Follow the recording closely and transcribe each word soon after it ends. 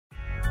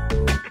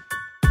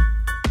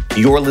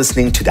You're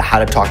listening to the How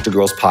to Talk to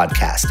Girls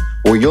podcast,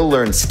 where you'll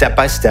learn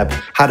step-by-step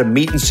how to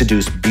meet and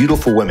seduce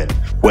beautiful women,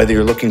 whether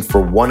you're looking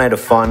for one night of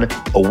fun,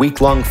 a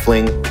week-long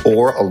fling,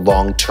 or a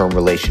long-term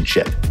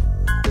relationship.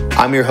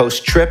 I'm your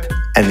host, Trip,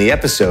 and the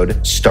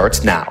episode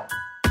starts now.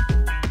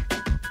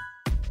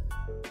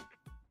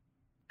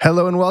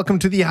 Hello and welcome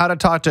to the How to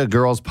Talk to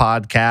Girls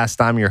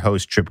podcast. I'm your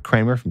host, Trip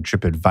Kramer from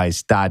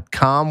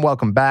tripadvice.com.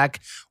 Welcome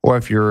back. Or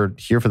if you're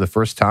here for the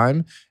first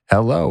time,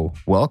 hello,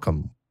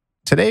 welcome.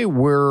 Today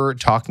we're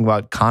talking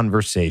about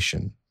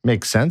conversation.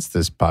 Makes sense.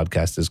 This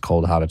podcast is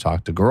called How to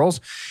Talk to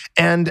Girls.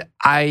 And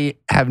I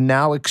have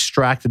now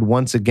extracted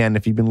once again,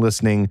 if you've been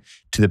listening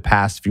to the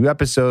past few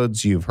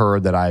episodes, you've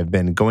heard that I've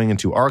been going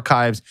into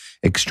archives,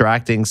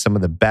 extracting some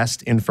of the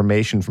best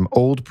information from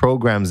old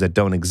programs that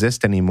don't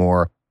exist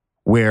anymore,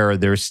 where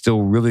there's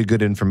still really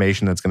good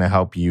information that's going to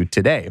help you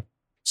today.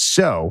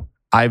 So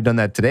I've done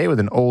that today with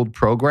an old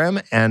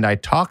program, and I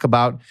talk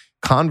about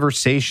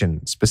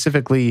conversation,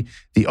 specifically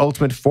the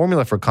ultimate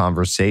formula for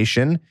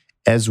conversation,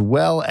 as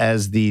well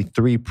as the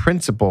 3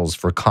 principles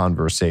for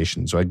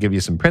conversation. So I give you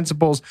some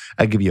principles,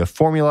 I give you a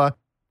formula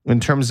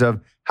in terms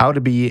of how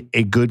to be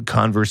a good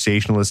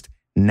conversationalist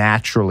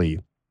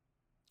naturally.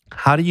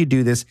 How do you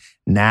do this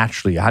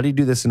naturally? How do you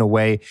do this in a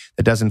way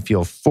that doesn't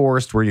feel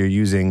forced, where you're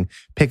using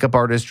pickup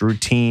artist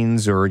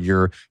routines or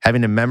you're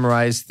having to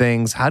memorize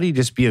things? How do you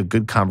just be a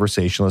good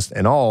conversationalist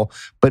and all,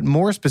 but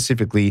more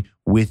specifically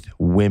with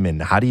women?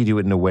 How do you do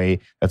it in a way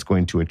that's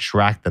going to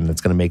attract them, that's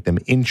going to make them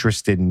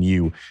interested in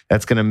you,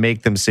 that's going to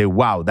make them say,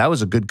 wow, that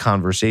was a good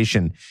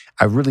conversation.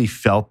 I really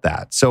felt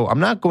that. So I'm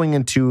not going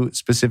into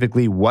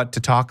specifically what to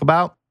talk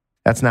about.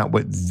 That's not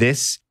what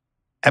this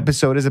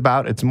episode is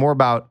about. It's more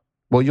about,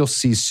 well, you'll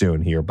see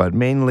soon here, but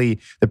mainly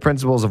the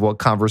principles of what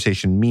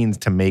conversation means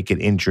to make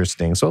it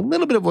interesting. So a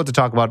little bit of what to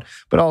talk about,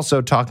 but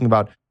also talking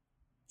about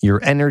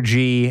your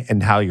energy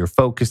and how you're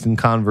focused in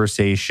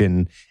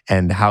conversation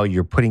and how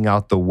you're putting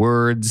out the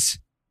words,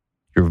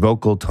 your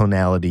vocal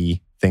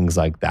tonality, things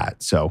like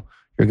that. So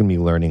you're going to be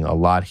learning a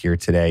lot here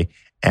today,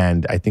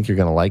 and I think you're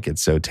going to like it.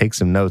 So take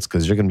some notes,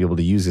 because you're going to be able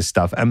to use this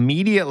stuff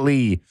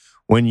immediately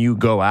when you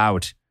go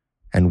out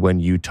and when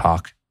you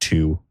talk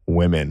to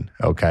women,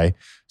 okay?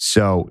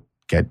 So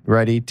get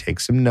ready, take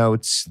some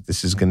notes.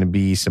 This is going to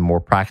be some more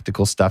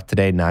practical stuff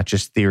today, not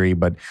just theory,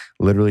 but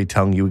literally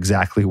telling you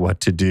exactly what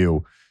to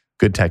do.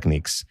 Good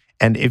techniques.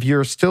 And if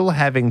you're still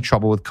having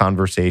trouble with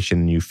conversation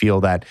and you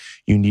feel that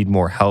you need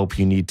more help,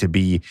 you need to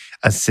be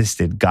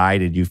assisted,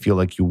 guided, you feel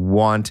like you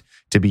want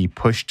to be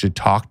pushed to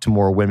talk to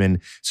more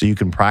women so you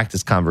can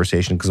practice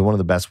conversation, because one of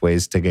the best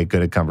ways to get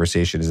good at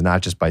conversation is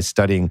not just by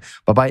studying,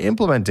 but by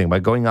implementing, by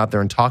going out there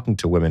and talking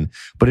to women.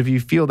 But if you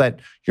feel that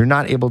you're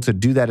not able to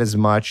do that as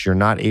much, you're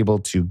not able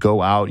to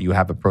go out, you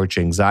have approach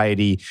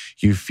anxiety,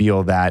 you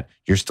feel that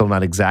you're still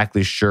not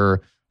exactly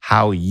sure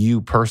how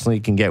you personally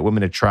can get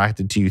women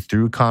attracted to you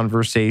through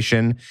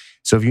conversation.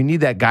 So if you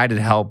need that guided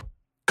help,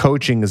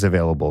 coaching is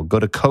available. Go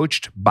to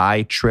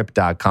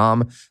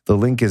coachedbytrip.com. The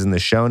link is in the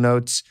show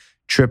notes.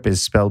 Trip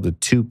is spelled with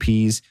 2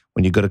 P's.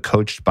 When you go to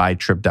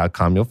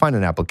coachedbytrip.com, you'll find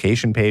an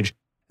application page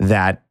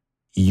that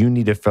you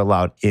need to fill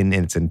out in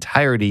its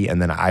entirety,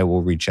 and then I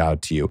will reach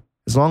out to you.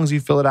 As long as you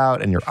fill it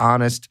out and you're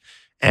honest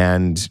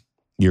and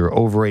you're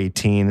over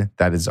 18,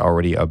 that is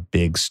already a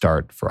big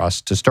start for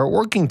us to start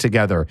working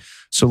together.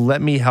 So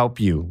let me help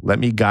you. Let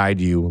me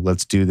guide you.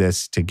 Let's do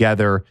this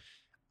together.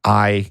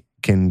 I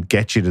can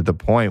get you to the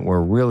point where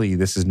really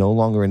this is no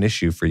longer an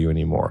issue for you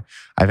anymore.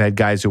 I've had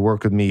guys who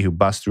work with me who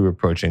bust through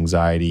approach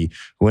anxiety,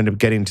 who end up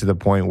getting to the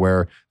point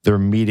where they're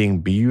meeting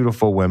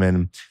beautiful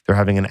women, they're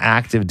having an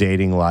active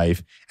dating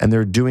life, and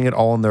they're doing it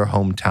all in their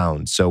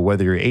hometown. So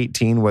whether you're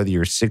 18, whether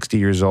you're 60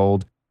 years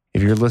old,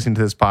 if you're listening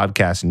to this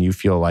podcast and you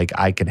feel like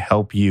I could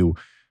help you,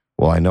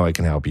 well, I know I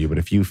can help you, but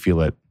if you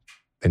feel it,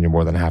 then you're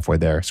more than halfway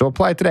there. So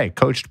apply today,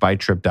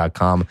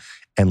 coachedbytrip.com,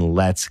 and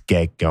let's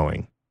get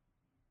going.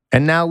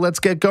 And now let's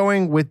get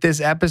going with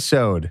this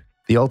episode,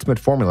 the ultimate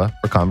formula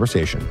for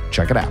conversation.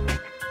 Check it out.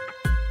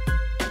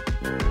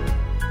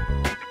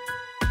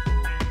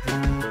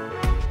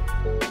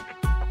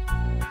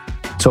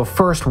 So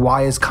first,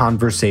 why is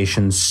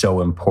conversation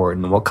so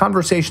important? Well,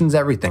 conversation's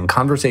everything.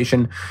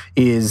 Conversation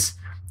is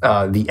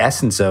the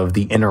essence of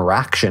the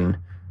interaction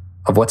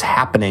of what's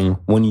happening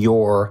when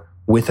you're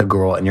with a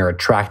girl and you're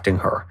attracting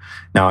her.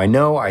 Now, I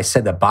know I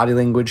said that body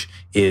language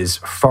is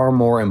far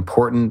more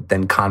important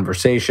than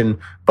conversation,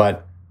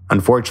 but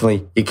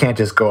unfortunately, you can't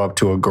just go up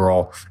to a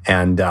girl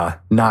and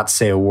not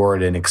say a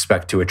word and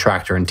expect to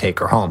attract her and take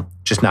her home.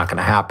 Just not going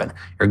to happen.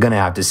 You're going to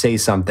have to say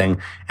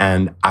something,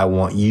 and I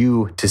want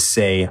you to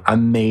say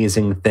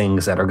amazing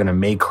things that are going to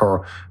make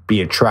her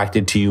be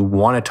attracted to you,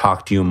 want to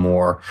talk to you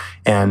more,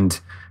 and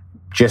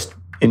just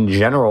in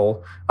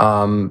general,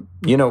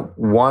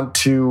 want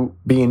to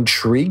be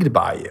intrigued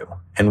by you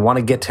and want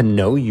to get to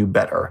know you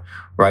better,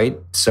 right?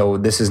 So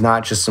this is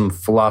not just some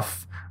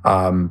fluff,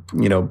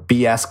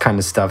 BS kind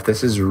of stuff.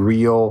 This is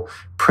real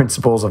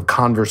principles of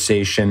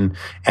conversation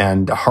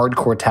and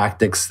hardcore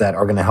tactics that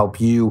are going to help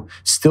you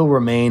still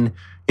remain,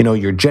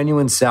 your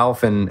genuine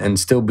self and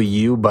still be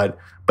you, but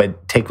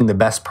taking the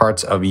best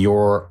parts of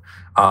your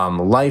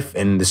life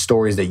and the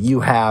stories that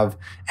you have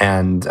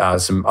and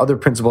some other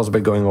principles I've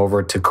been going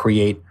over to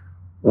create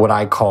what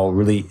I call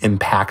really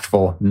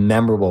impactful,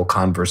 memorable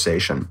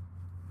conversation.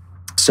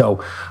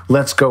 So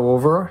let's go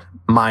over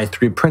my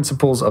 3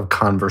 principles of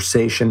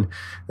conversation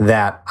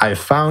that I've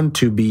found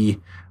to be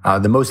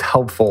the most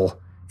helpful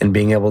in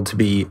being able to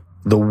be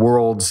the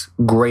world's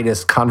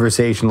greatest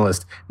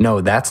conversationalist.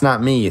 No, that's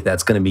not me.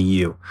 That's going to be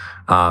you.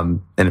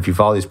 And if you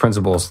follow these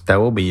principles, that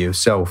will be you.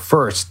 So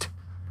first,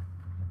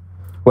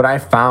 what I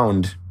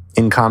found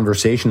in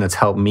conversation that's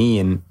helped me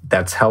and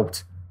that's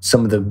helped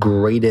some of the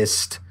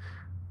greatest,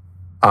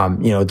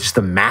 just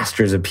the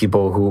masters of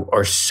people who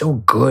are so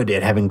good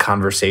at having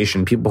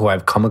conversation, people who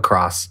I've come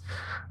across,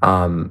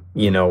 and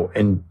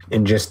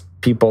just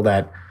people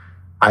that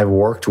I've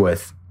worked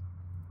with,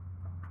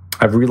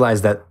 I've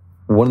realized that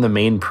one of the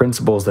main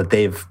principles that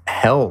they've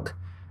held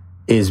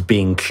is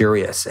being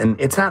curious. And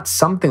it's not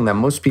something that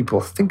most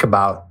people think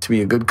about to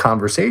be a good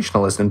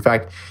conversationalist. In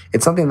fact,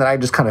 it's something that I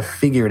just kind of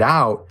figured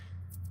out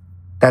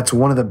that's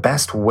one of the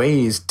best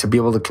ways to be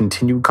able to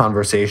continue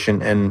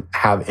conversation and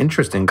have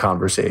interest in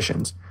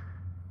conversations.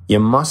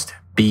 You must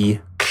be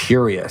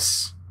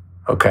curious,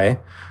 okay?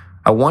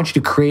 I want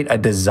you to create a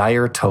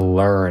desire to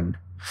learn,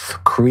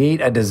 create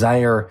a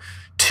desire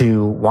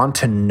to want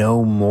to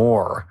know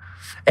more.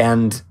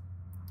 And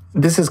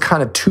this is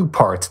kind of 2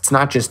 parts. It's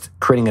not just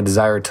creating a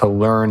desire to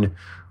learn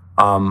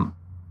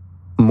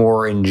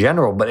more in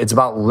general, but it's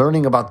about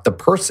learning about the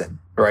person,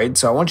 right?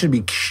 So I want you to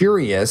be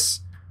curious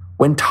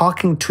when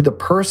talking to the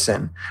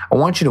person. I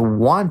want you to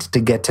want to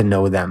get to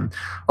know them.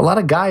 A lot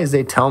of guys,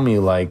 they tell me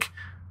like,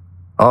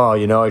 oh,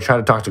 I try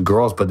to talk to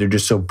girls, but they're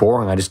just so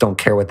boring. I just don't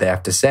care what they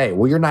have to say.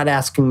 Well, you're not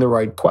asking the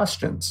right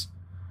questions.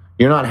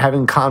 You're not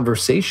having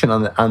conversation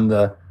on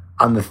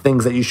the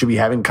things that you should be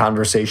having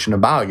conversation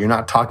about. You're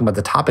not talking about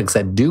the topics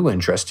that do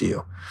interest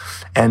you.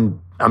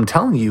 And I'm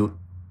telling you,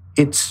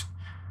 it's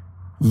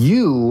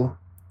you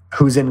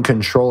who's in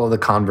control of the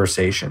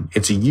conversation.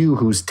 It's you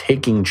who's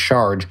taking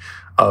charge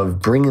of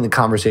bringing the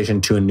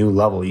conversation to a new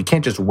level. You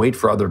can't just wait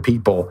for other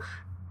people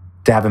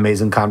to have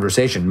amazing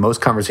conversation.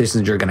 Most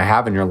conversations you're going to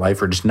have in your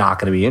life are just not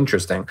going to be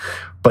interesting.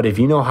 But if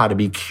you know how to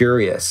be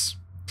curious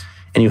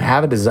and you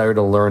have a desire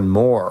to learn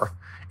more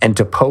and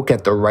to poke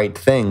at the right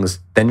things,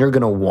 then you're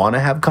going to want to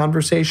have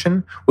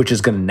conversation, which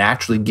is going to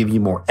naturally give you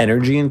more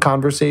energy in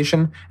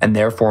conversation and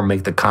therefore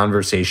make the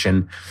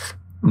conversation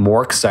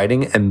more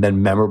exciting and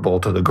then memorable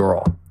to the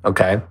girl,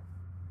 okay?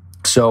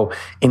 So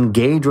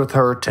engage with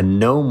her to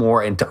know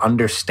more and to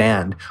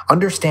understand.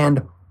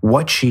 Understand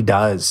what she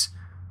does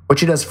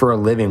for a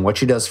living, what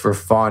she does for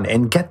fun,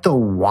 and get the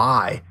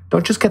why.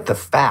 Don't just get the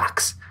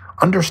facts.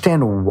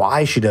 Understand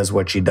why she does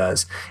what she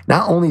does.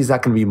 Not only is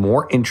that going to be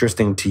more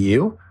interesting to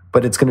you,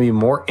 but it's going to be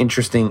more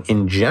interesting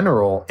in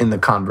general in the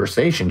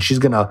conversation. She's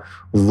going to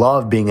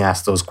love being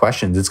asked those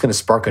questions. It's going to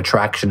spark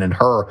attraction in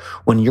her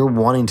when you're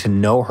wanting to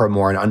know her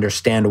more and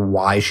understand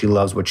why she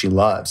loves what she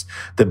loves.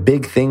 The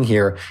big thing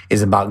here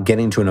is about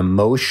getting to an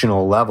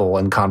emotional level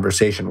in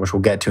conversation, which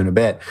we'll get to in a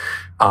bit.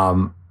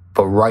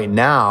 But right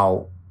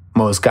now,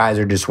 most guys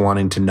are just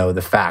wanting to know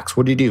the facts.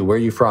 What do you do? Where are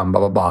you from?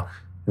 Blah, blah, blah.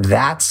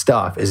 That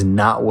stuff is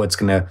not what's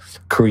going to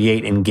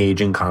create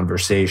engaging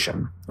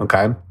conversation,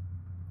 okay?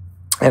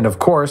 And of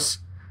course,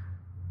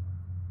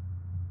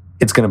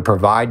 it's going to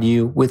provide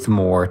you with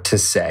more to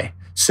say.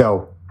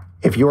 So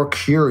if you're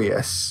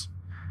curious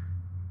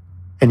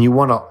and you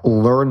want to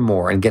learn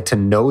more and get to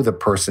know the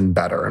person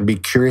better and be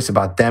curious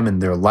about them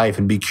and their life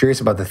and be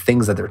curious about the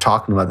things that they're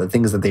talking about, the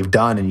things that they've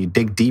done, and you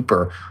dig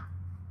deeper,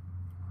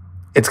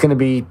 it's going to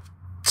be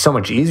so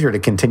much easier to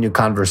continue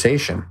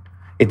conversation.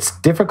 It's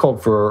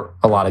difficult for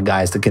a lot of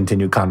guys to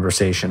continue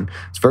conversation.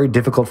 It's very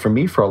difficult for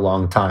me for a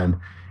long time.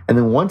 And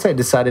then once I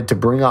decided to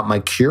bring out my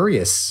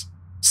curious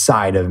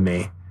side of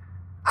me,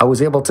 I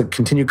was able to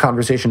continue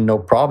conversation no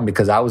problem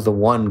because I was the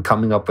one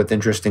coming up with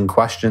interesting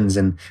questions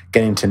and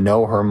getting to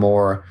know her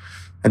more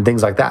and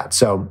things like that.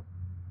 So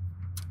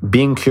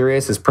being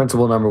curious is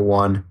principle number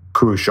 1,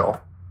 crucial.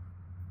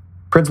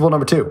 Principle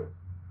number 2,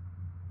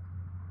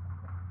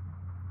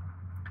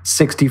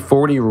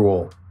 60-40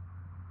 rule.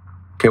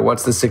 Okay,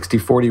 what's the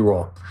 60-40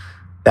 rule?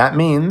 That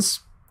means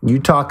you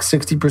talk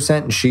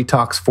 60% and she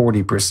talks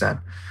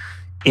 40%.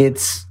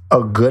 It's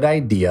a good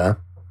idea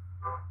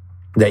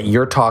that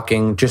you're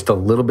talking just a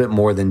little bit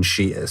more than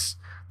she is.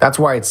 That's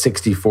why it's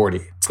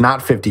 60-40. It's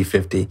not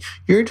 50-50.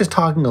 You're just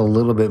talking a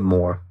little bit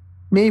more,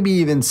 maybe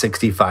even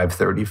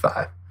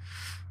 65-35.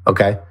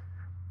 Okay?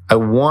 I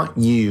want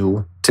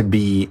you to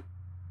be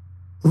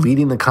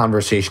leading the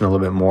conversation a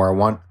little bit more. I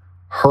want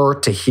her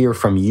to hear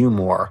from you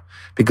more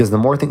because the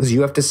more things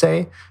you have to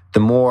say, the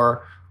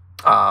more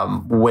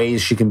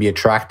ways she can be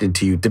attracted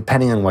to you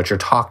depending on what you're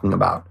talking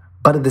about.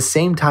 But at the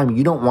same time,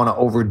 you don't want to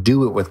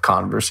overdo it with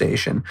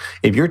conversation.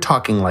 If you're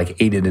talking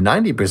like 80 to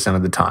 90%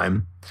 of the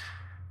time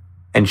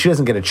and she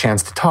doesn't get a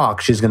chance to talk,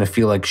 she's going to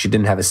feel like she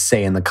didn't have a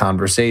say in the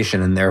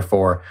conversation and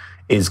therefore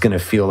is going to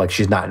feel like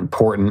she's not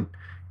important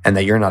and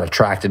that you're not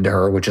attracted to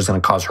her, which is going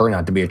to cause her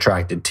not to be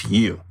attracted to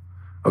you.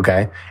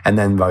 Okay. And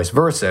then vice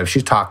versa. If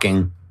she's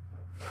talking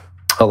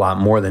a lot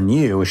more than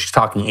you, if she's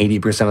talking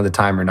 80% of the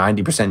time or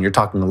 90%, you're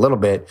talking a little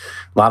bit.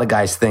 A lot of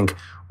guys think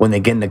when they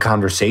get into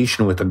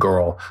conversation with a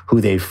girl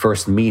who they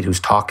first meet, who's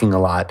talking a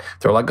lot,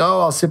 they're like,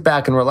 oh, I'll sit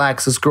back and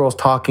relax. This girl's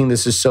talking.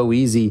 This is so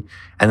easy.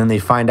 And then they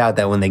find out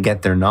that when they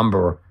get their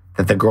number,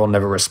 that the girl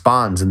never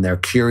responds, and they're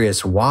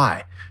curious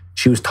why.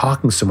 She was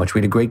talking so much. We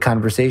had a great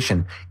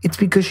conversation. It's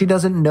because she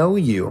doesn't know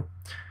you,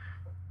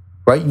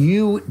 right?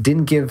 You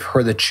didn't give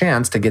her the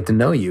chance to get to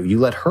know you. You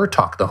let her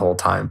talk the whole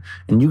time,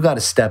 and you got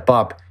to step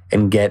up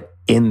and get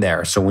in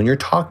there. So when you're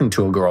talking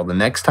to a girl, the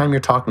next time you're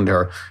talking to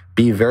her,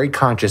 be very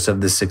conscious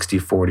of the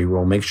 60-40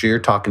 rule. Make sure you're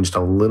talking just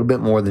a little bit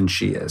more than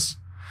she is,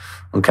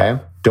 okay?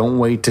 Don't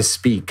wait to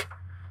speak.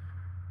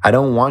 I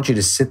don't want you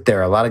to sit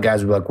there. A lot of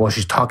guys will be like, well,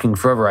 she's talking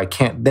forever. I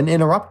can't. Then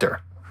interrupt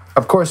her.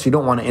 Of course, you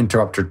don't want to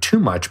interrupt her too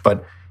much,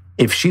 but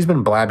if she's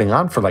been blabbing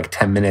on for like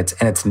 10 minutes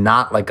and it's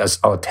not like a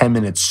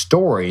 10-minute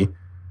story,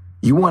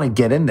 you want to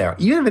get in there.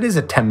 Even if it is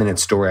a 10-minute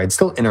story, I'd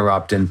still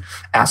interrupt and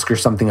ask her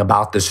something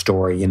about the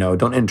story. You know,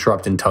 don't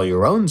interrupt and tell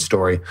your own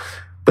story.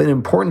 But an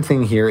important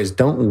thing here is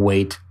don't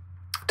wait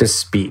to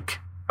speak,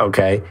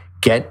 okay?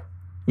 Get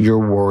your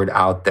word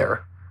out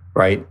there,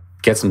 right?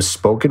 Get some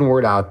spoken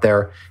word out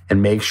there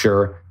and make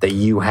sure that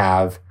you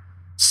have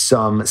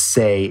some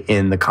say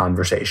in the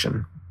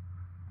conversation.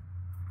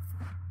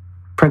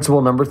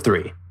 Principle number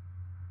 3.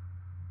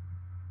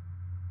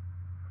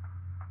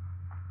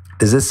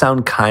 Does this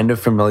sound kind of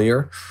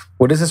familiar?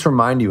 What does this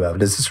remind you of?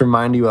 Does this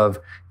remind you of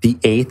the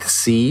 8th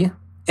C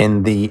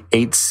in the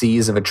 8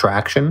 C's of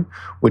attraction,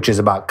 which is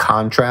about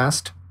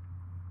contrast?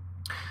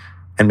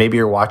 And maybe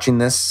you're watching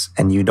this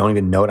and you don't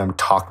even know what I'm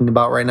talking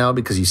about right now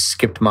because you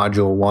skipped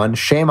module 1.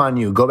 Shame on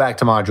you. Go back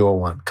to module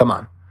 1. Come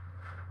on.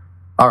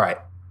 All right.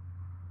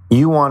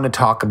 You want to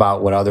talk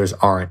about what others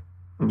aren't.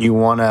 You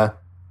want to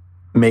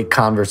make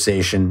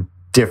conversation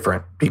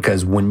different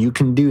because when you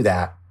can do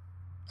that,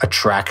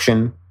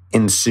 attraction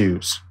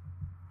ensues.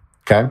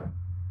 Okay?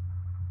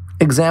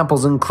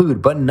 Examples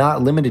include, but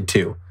not limited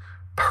to,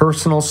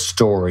 personal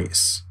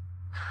stories,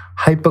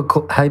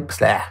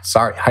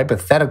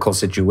 hypothetical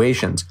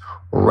situations,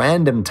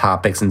 random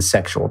topics, and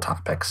sexual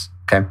topics.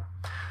 Okay?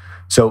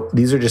 So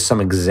these are just some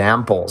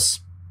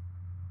examples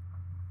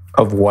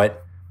of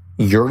what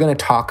you're going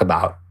to talk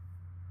about.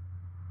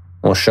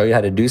 We'll show you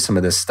how to do some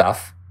of this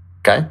stuff.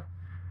 Okay?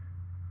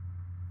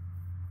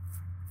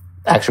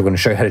 Actually, we're going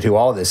to show you how to do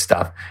all of this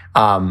stuff.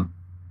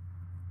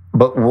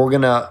 But we're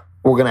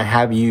gonna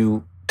have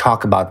you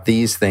talk about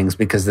these things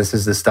because this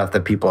is the stuff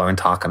that people aren't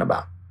talking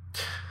about.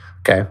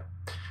 Okay?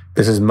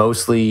 This is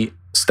mostly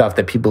stuff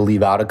that people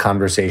leave out of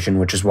conversation,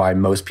 which is why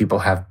most people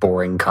have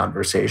boring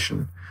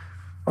conversation.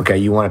 Okay?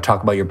 You want to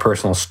talk about your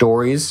personal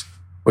stories,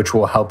 which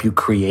will help you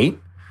create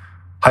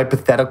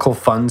hypothetical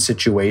fun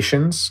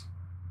situations.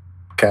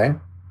 Okay?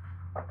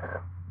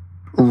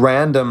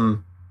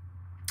 Random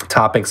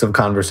topics of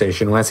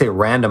conversation. When I say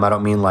random, I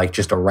don't mean like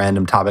just a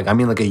random topic. I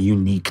mean like a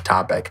unique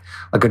topic,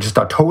 like just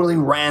a totally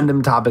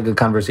random topic of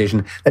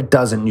conversation that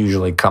doesn't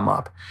usually come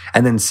up.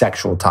 And then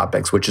sexual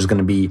topics, which is going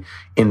to be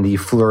in the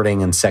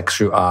flirting and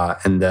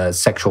the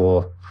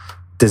sexual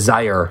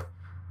desire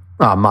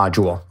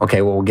module.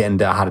 Okay, well, we'll get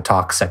into how to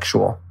talk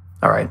sexual.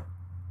 All right.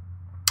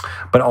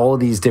 But all of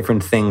these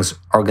different things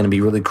are going to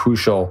be really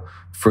crucial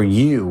for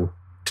you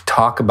to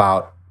talk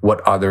about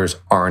what others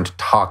aren't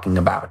talking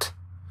about,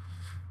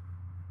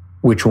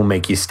 which will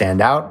make you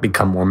stand out,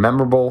 become more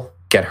memorable,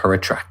 get her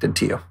attracted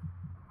to you.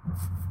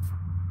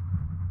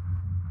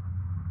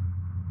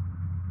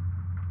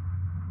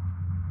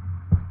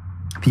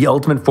 The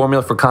ultimate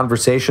formula for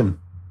conversation.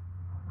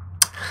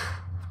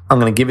 I'm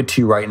going to give it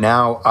to you right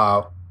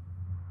now.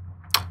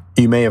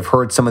 You may have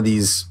heard some of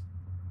these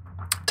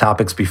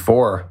topics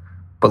before,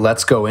 but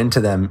let's go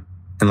into them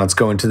and let's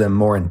go into them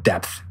more in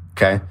depth,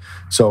 okay?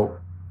 So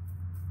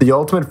the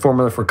ultimate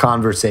formula for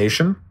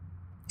conversation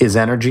is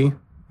energy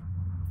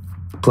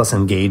plus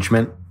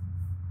engagement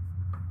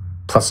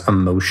plus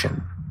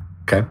emotion,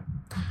 okay?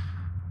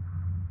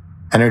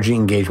 Energy,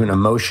 engagement,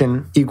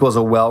 emotion equals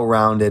a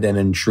well-rounded and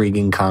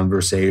intriguing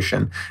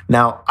conversation.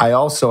 Now, I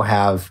also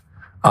have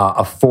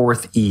a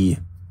 4th E,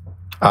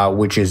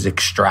 which is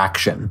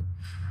extraction,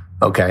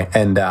 okay?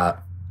 And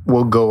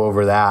we'll go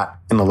over that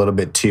in a little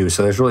bit too.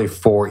 So there's really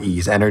 4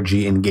 E's: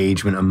 energy,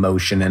 engagement,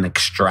 emotion, and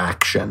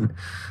extraction.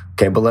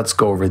 Okay, but let's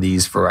go over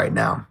these for right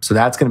now. So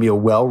that's going to be a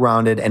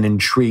well-rounded and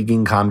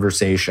intriguing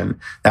conversation.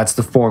 That's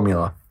the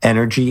formula.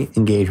 Energy,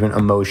 engagement,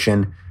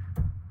 emotion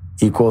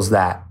equals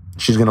that.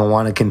 She's going to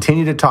want to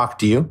continue to talk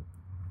to you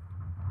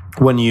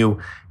when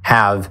you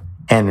have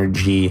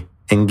energy,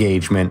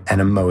 engagement, and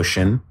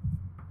emotion.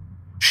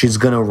 She's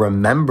going to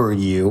remember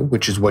you,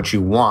 which is what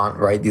you want,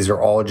 right? These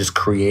are all just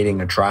creating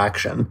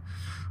attraction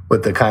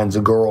with the kinds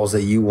of girls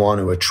that you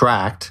want to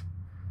attract,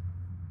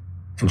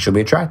 and she'll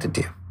be attracted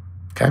to you,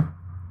 okay?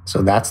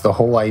 So that's the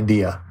whole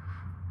idea.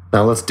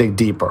 Now let's dig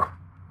deeper.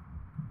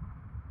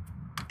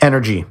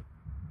 Energy,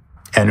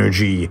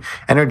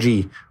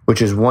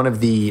 which is one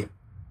of the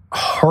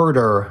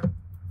harder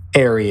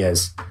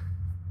areas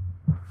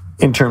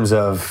in terms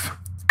of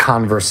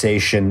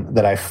conversation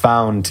that I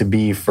found to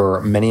be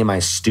for many of my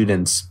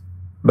students.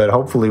 But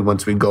hopefully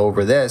once we go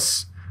over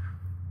this,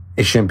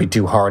 it shouldn't be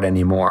too hard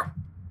anymore.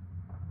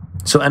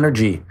 So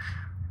energy.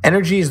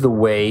 Energy is the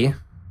way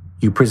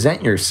you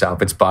present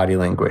yourself. It's body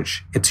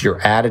language. It's your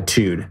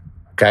attitude.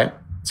 Okay?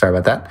 Sorry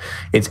about that.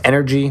 It's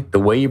energy, the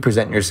way you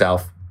present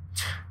yourself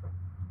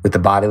with the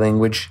body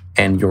language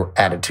and your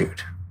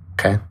attitude.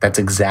 Okay? That's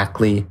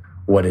exactly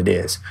what it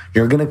is.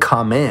 You're going to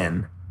come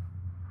in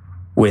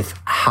with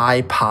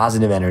high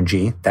positive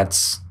energy.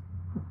 That's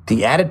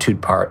the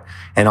attitude part.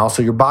 And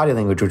also your body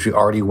language, which we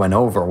already went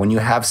over. When you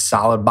have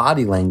solid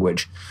body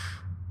language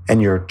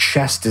and your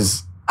chest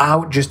is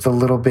out just a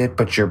little bit,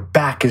 but your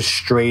back is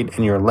straight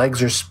and your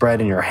legs are spread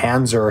and your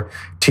hands are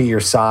to your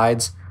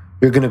sides,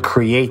 you're going to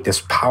create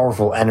this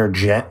powerful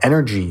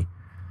energy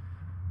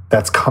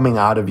that's coming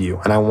out of you.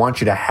 And I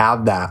want you to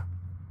have that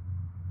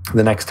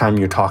the next time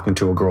you're talking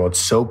to a girl. It's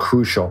so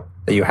crucial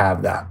that you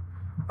have that.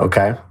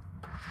 Okay?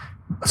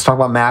 Let's talk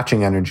about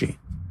matching energy.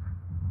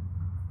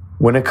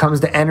 When it comes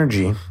to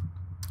energy,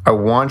 I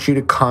want you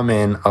to come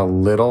in at a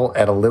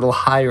little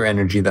higher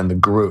energy than the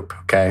group.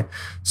 Okay?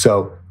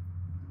 So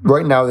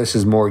right now, this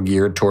is more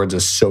geared towards a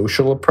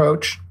social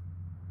approach,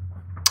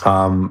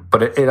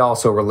 but it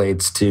also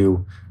relates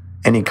to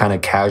any kind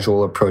of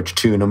casual approach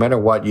too. No matter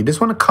what, you just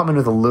want to come in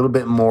with a little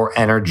bit more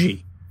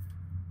energy,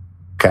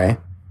 okay?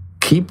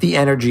 Keep the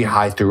energy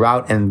high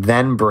throughout and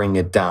then bring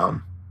it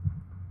down,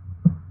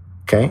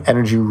 okay?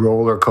 Energy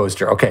roller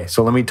coaster. Okay,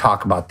 so let me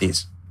talk about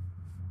these.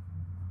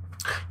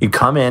 You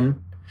come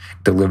in,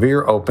 deliver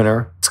your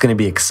opener. It's going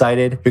to be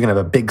excited. You're going to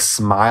have a big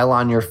smile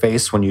on your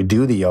face when you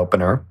do the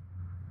opener.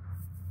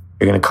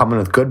 You're going to come in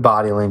with good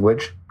body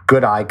language,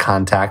 good eye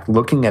contact,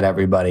 looking at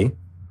everybody.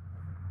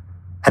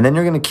 And then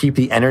you're going to keep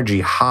the energy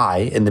high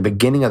in the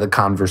beginning of the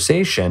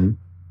conversation.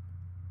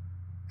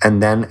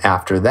 And then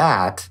after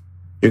that,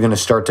 you're going to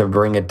start to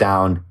bring it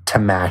down to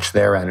match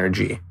their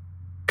energy.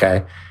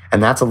 Okay?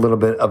 And that's a little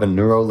bit of a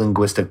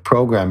neuro-linguistic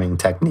programming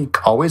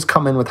technique. Always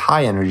come in with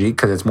high energy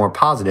because it's more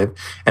positive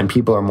and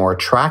people are more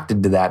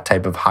attracted to that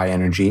type of high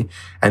energy.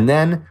 And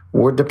then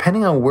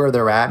depending on where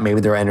they're at,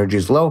 maybe their energy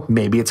is low,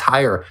 maybe it's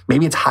higher.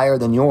 Maybe it's higher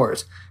than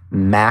yours.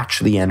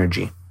 Match the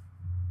energy.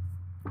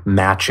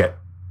 Match it.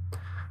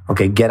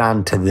 Okay, get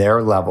on to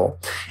their level.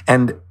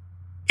 And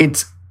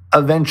it's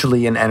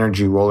eventually an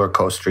energy roller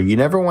coaster. You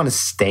never want to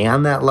stay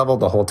on that level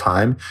the whole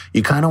time.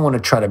 You kind of want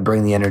to try to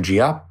bring the energy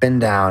up and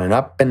down and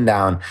up and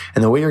down.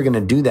 And the way you're going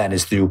to do that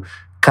is through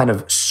kind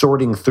of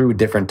sorting through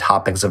different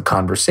topics of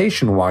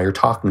conversation while you're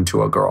talking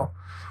to a girl,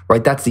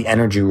 right? That's the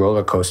energy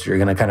roller coaster. You're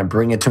going to kind of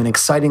bring it to an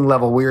exciting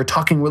level where you're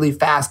talking really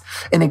fast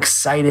and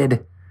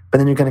excited, but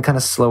then you're going to kind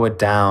of slow it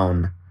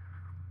down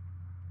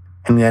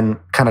and then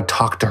kind of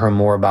talk to her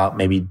more about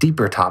maybe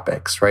deeper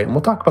topics, right? And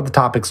we'll talk about the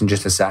topics in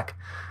just a sec.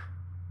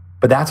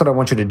 But that's what I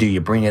want you to do. You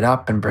bring it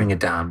up and bring it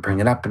down, bring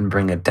it up and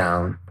bring it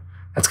down.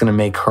 That's going to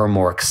make her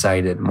more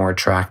excited, more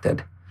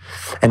attracted.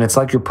 And it's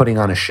like you're putting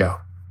on a show.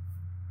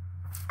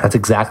 That's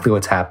exactly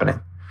what's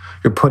happening.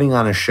 You're putting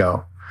on a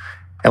show.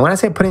 And when I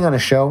say putting on a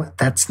show,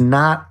 that's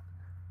not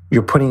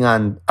you're putting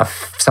on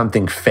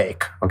something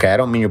fake, okay? I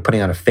don't mean you're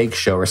putting on a fake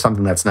show or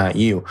something that's not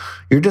you.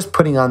 You're just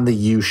putting on the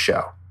you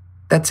show.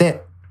 That's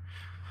it.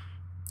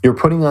 You're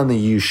putting on the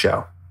you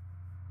show.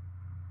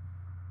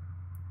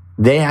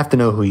 They have to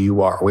know who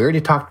you are. We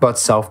already talked about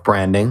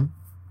self-branding.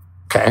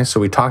 Okay, so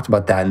we talked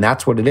about that, and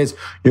that's what it is.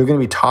 You're going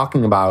to be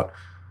talking about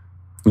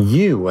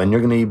you, and you're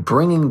going to be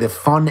bringing the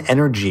fun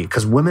energy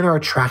because women are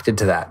attracted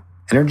to that.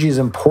 Energy is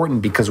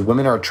important because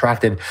women are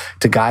attracted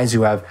to guys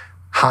who have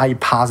high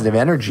positive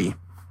energy.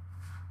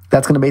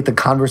 That's going to make the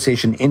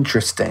conversation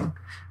interesting.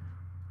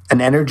 An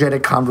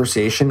energetic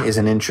conversation is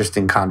an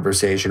interesting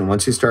conversation.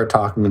 Once you start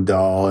talking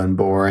dull and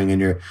boring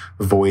and your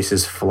voice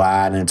is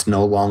flat and it's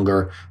no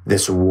longer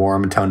this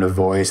warm tone of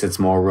voice, it's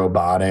more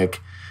robotic.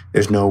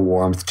 There's no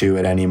warmth to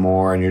it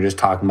anymore. And you're just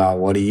talking about,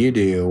 what do you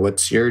do?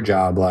 What's your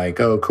job like?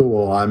 Oh,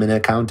 cool. I'm an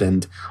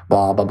accountant,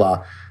 blah, blah,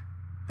 blah.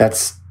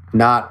 That's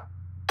not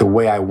the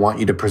way I want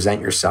you to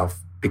present yourself,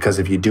 because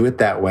if you do it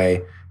that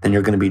way, then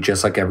you're going to be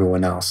just like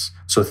everyone else.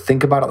 So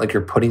think about it like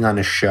you're putting on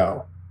a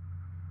show.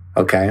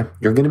 Okay,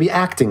 you're going to be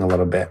acting a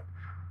little bit.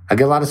 I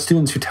get a lot of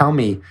students who tell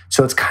me,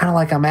 so it's kind of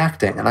like I'm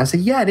acting. And I say,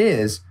 yeah, it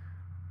is.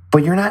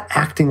 But you're not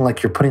acting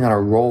like you're putting on a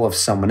role of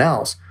someone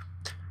else.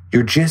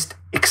 You're just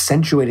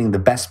accentuating the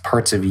best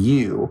parts of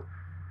you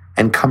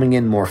and coming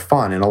in more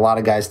fun. And a lot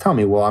of guys tell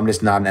me, well, I'm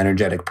just not an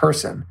energetic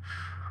person.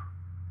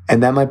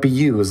 And that might be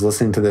you who's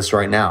listening to this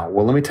right now.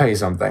 Well, let me tell you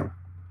something.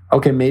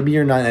 Okay, maybe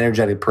you're not an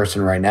energetic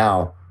person right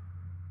now,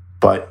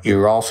 but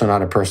you're also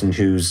not a person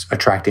who's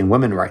attracting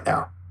women right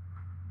now.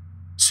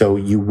 So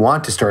you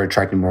want to start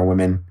attracting more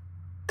women,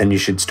 then you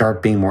should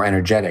start being more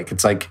energetic.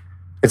 It's like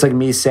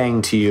me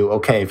saying to you,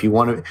 okay, if you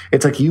want to,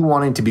 it's like you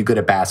wanting to be good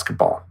at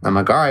basketball. I'm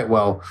like, all right,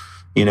 well,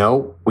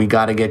 we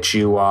got to get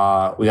you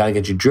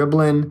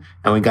dribbling,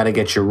 and we got to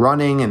get you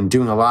running and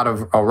doing a lot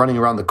of running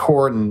around the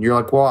court. And you're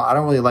like, well, I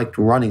don't really like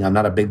running. I'm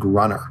not a big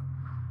runner.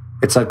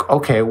 It's like,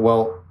 okay,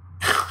 well,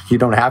 you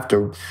don't have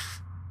to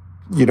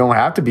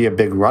be a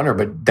big runner,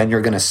 but then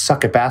you're going to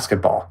suck at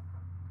basketball.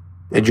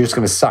 You're just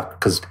going to suck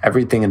because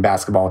everything in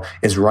basketball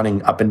is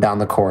running up and down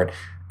the court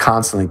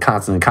constantly,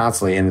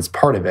 and it's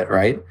part of it,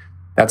 right?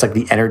 That's like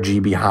the energy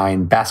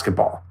behind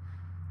basketball.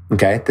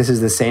 Okay, this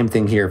is the same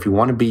thing here. If you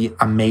want to be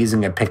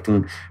amazing at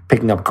picking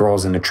up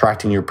girls and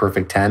attracting your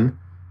perfect 10,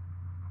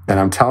 then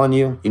I'm telling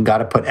you, you got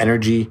to put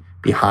energy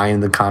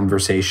behind the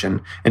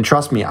conversation. And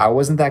trust me, I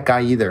wasn't that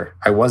guy either.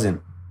 I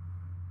wasn't.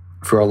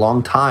 For a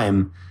long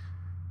time,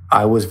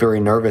 I was very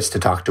nervous to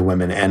talk to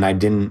women, and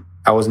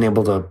I wasn't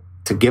able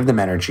to give them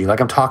energy. Like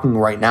I'm talking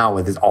right now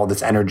with all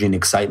this energy and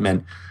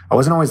excitement. I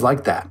wasn't always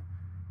like that.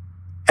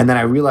 And then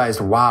I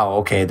realized, wow,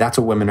 okay, that's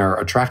what women are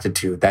attracted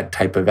to, that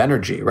type of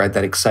energy, right?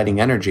 That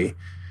exciting energy.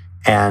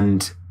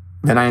 And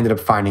then I ended up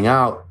finding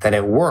out that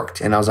it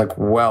worked. And I was like,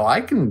 well, I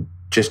can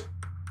just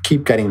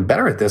keep getting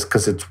better at this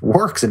because it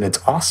works and it's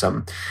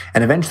awesome.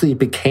 And eventually it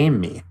became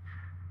me.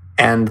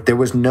 And there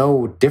was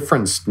no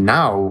difference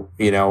now,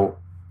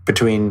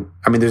 between,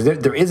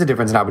 there is a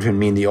difference now between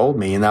me and the old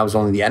me, and that was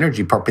only the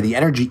energy part, but the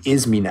energy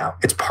is me now.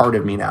 It's part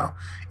of me now.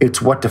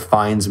 It's what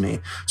defines me.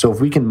 So if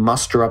we can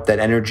muster up that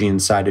energy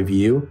inside of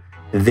you,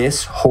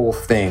 this whole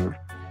thing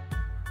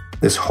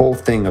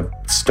of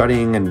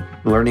studying and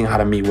learning how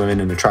to meet women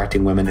and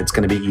attracting women, it's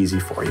going to be easy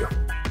for you.